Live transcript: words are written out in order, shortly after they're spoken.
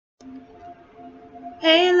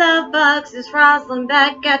Hey love bugs, it's Roslynn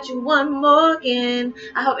back at you one more again.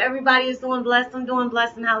 I hope everybody is doing blessed. I'm doing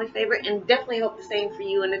blessed and highly favored, and definitely hope the same for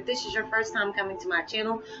you. And if this is your first time coming to my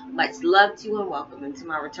channel, much love to you and welcome into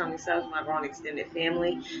my returning selves, my grown extended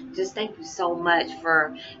family. Just thank you so much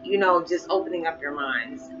for, just opening up your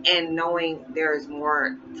minds and knowing there is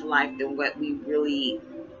more to life than what we really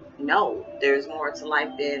know. There's more to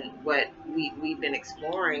life than what we've been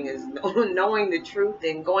exploring. Is knowing the truth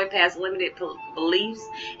and going past limited beliefs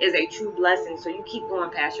is a true blessing. So you keep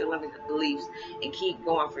going past your limited beliefs and keep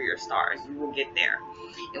going for your stars. You will get there.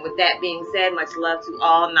 And with that being said, much love to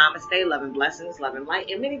all. Namaste, love and blessings, love and light,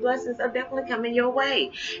 and many blessings are definitely coming your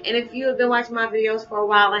way. And if you have been watching my videos for a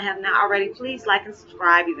while and have not already, please like and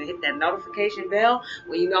subscribe. Even hit that notification bell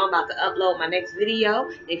when you know I'm about to upload my next video.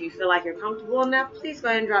 If you feel like you're comfortable enough, please go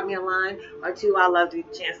ahead and drop me a line or two. I love to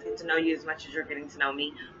get a chance to get to know you as much as you're getting to know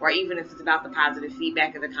me, or even if it's about the positive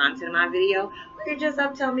feedback of the content of my video, or you're just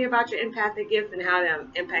up telling me about your empathic gift and how it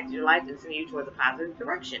impacted your life and send you towards a positive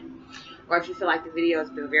direction. Or if you feel like the video has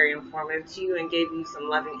been very informative to you and gave you some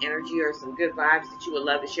loving energy or some good vibes that you would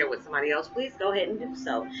love to share with somebody else, please go ahead and do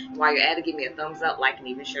so. And while you're at it, give me a thumbs up, like, and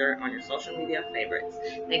even share it on your social media favorites.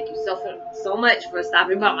 Thank you so much for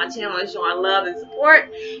stopping by my channel and showing love and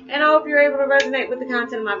support. And I hope you're able to resonate with the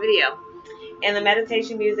content of my video. And the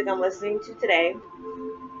meditation music I'm listening to today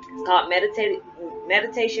is called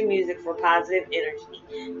Meditation Music for Positive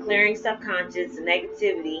Energy, Clearing Subconscious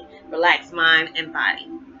Negativity, Relaxed Mind and Body.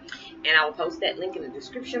 And I will post that link in the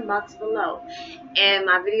description box below. And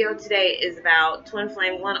my video today is about Twin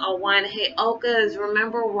Flame 101 Heyokas.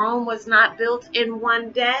 Remember, Rome was not built in one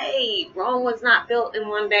day. Rome was not built in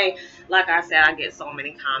one day. Like I said, I get so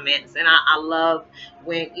many comments. And I love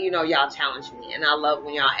when, y'all challenge me. And I love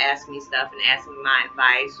when y'all ask me stuff and ask me my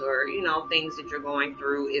advice or, things that you're going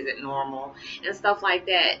through. Is it normal? And stuff like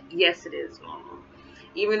that. Yes, it is normal.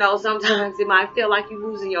 Even though sometimes it might feel like you're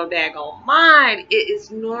losing your daggone mind, it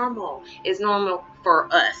is normal. It's normal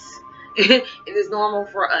for us. It is normal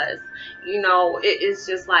for us. It's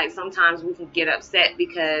just like sometimes we can get upset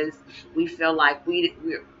because we feel like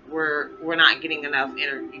we're not getting enough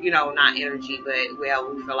energy, not energy, but we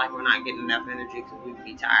feel like we're not getting enough energy because we'd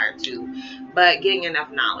be tired too. But getting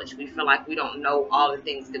enough knowledge, we feel like we don't know all the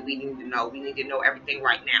things that we need to know. We need to know everything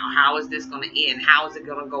right now. How is this going to end? How is it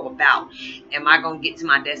going to go about? Am I going to get to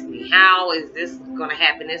my destiny? How is this going to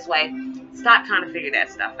happen this way? Stop trying to figure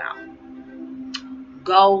that stuff out.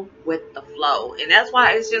 Go with the flow. And that's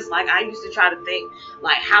why it's just like I used to try to think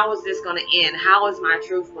like, how is this going to end? How is my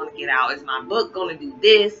truth going to get out? Is my book going to do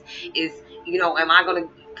this? Am I going to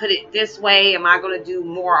put it this way? Am I going to do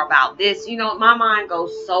more about this? My mind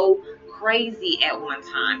goes so crazy at one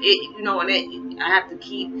time. I have to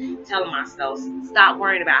keep telling myself, stop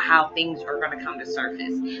worrying about how things are going to come to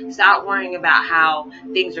surface. Stop worrying about how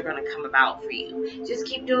things are going to come about for you. Just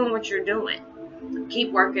keep doing what you're doing.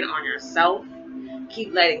 Keep working on yourself.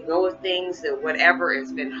 Keep letting go of things, that whatever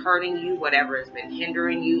has been hurting you, whatever has been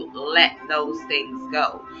hindering you, let those things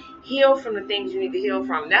go. Heal from the things you need to heal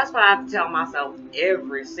from. That's what I have to tell myself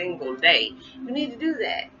every single day. You need to do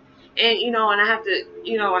that. And, and I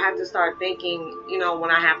have to start thinking, when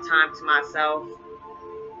I have time to myself,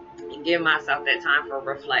 and give myself that time for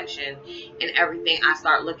reflection and everything, I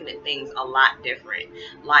start looking at things a lot different.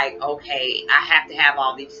 Like, okay, I have to have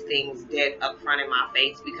all these things dead up front in my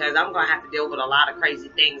face because I'm going to have to deal with a lot of crazy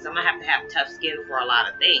things. I'm going to have tough skin for a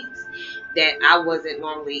lot of things that I wasn't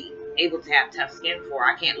normally able to have tough skin for.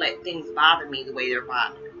 I can't let things bother me the way they're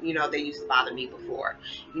bothered. They used to bother me before.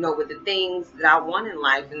 With the things that I want in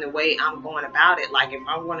life and the way I'm going about it. Like if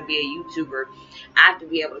I want to be a YouTuber, I have to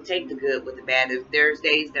be able to take the good with the bad. If there's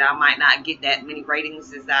days that I might not get that many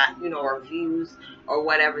ratings as I, or views or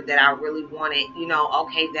whatever that I really wanted,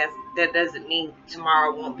 okay, that doesn't mean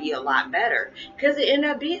tomorrow won't be a lot better, because it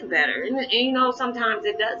ended up being better. And sometimes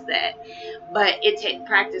it does that, but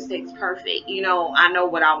practice takes perfect. I know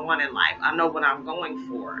what I want in life. I know what I'm going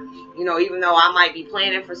for. Even though I might be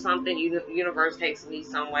planning for something, universe takes me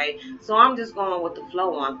some way. So I'm just going with the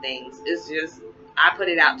flow on things. It's just, I put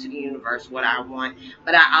it out to the universe what I want,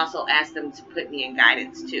 but I also ask them to put me in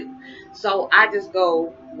guidance too. So I just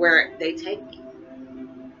go where they take me.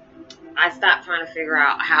 I stop trying to figure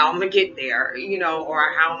out how I'm going to get there,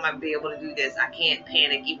 or how I'm going to be able to do this. I can't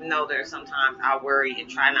panic, even though there's sometimes I worry and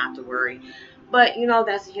try not to worry. But,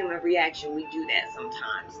 that's a human reaction. We do that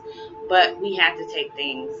sometimes. But we have to take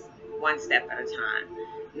things one step at a time.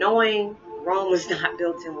 Knowing Rome was not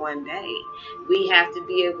built in one day. We have to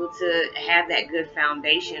be able to have that good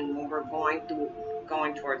foundation when we're going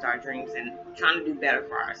going towards our dreams and trying to do better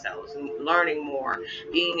for ourselves and learning more,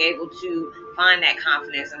 being able to find that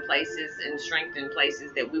confidence in places and strength in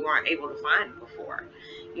places that we weren't able to find before.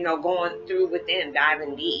 You know, going through within,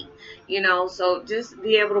 diving deep, you know, so just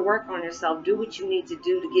be able to work on yourself, do what you need to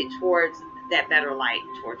do to get towards that better light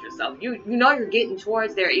towards yourself. You know you're getting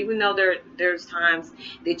towards there, even though there's times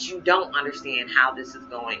that you don't understand how this is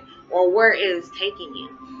going or where it is taking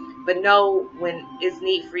you. But know when it's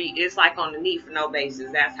need free, it's like on the need for no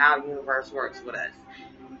basis. That's how the universe works with us.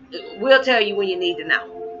 We'll tell you when you need to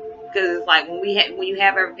know, because it's like when you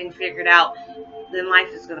have everything figured out, then life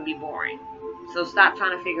is going to be boring. So stop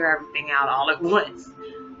trying to figure everything out all at once.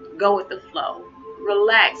 Go with the flow.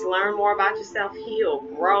 Relax. Learn more about yourself. Heal.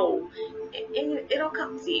 Grow. And it'll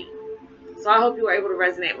come to you. So I hope you were able to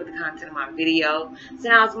resonate with the content of my video.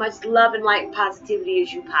 Send out as much love and light and positivity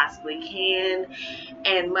as you possibly can.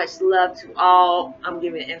 And much love to all. I'm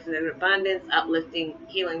giving infinite abundance, uplifting,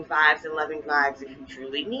 healing vibes, and loving vibes if you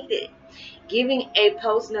truly need it. Giving a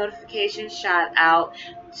post notification shout out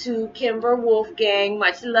to Kimber Wolfgang.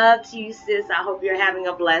 Much love to you, sis. I hope you're having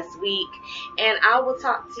a blessed week. And I will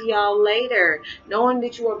talk to y'all later. Knowing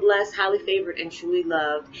that you are blessed, highly favored, and truly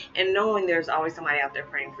loved. And knowing there's always somebody out there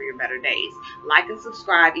praying for your better days. Like and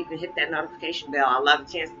subscribe. Even hit that notification bell. I love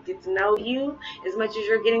the chance to get to know you as much as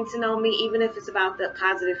you're getting to know me. Even if it's about the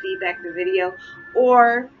positive feedback of the video.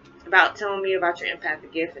 Or about telling me about your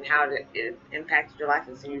empathic gift and how it impacted your life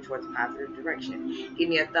and sent you towards a positive direction. Give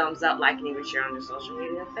me a thumbs up, like, and even share on your social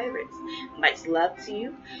media favorites. Much love to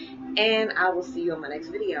you, and I will see you on my next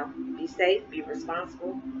video. Be safe, be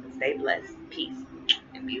responsible, and stay blessed. Peace,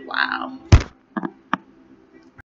 and be wild.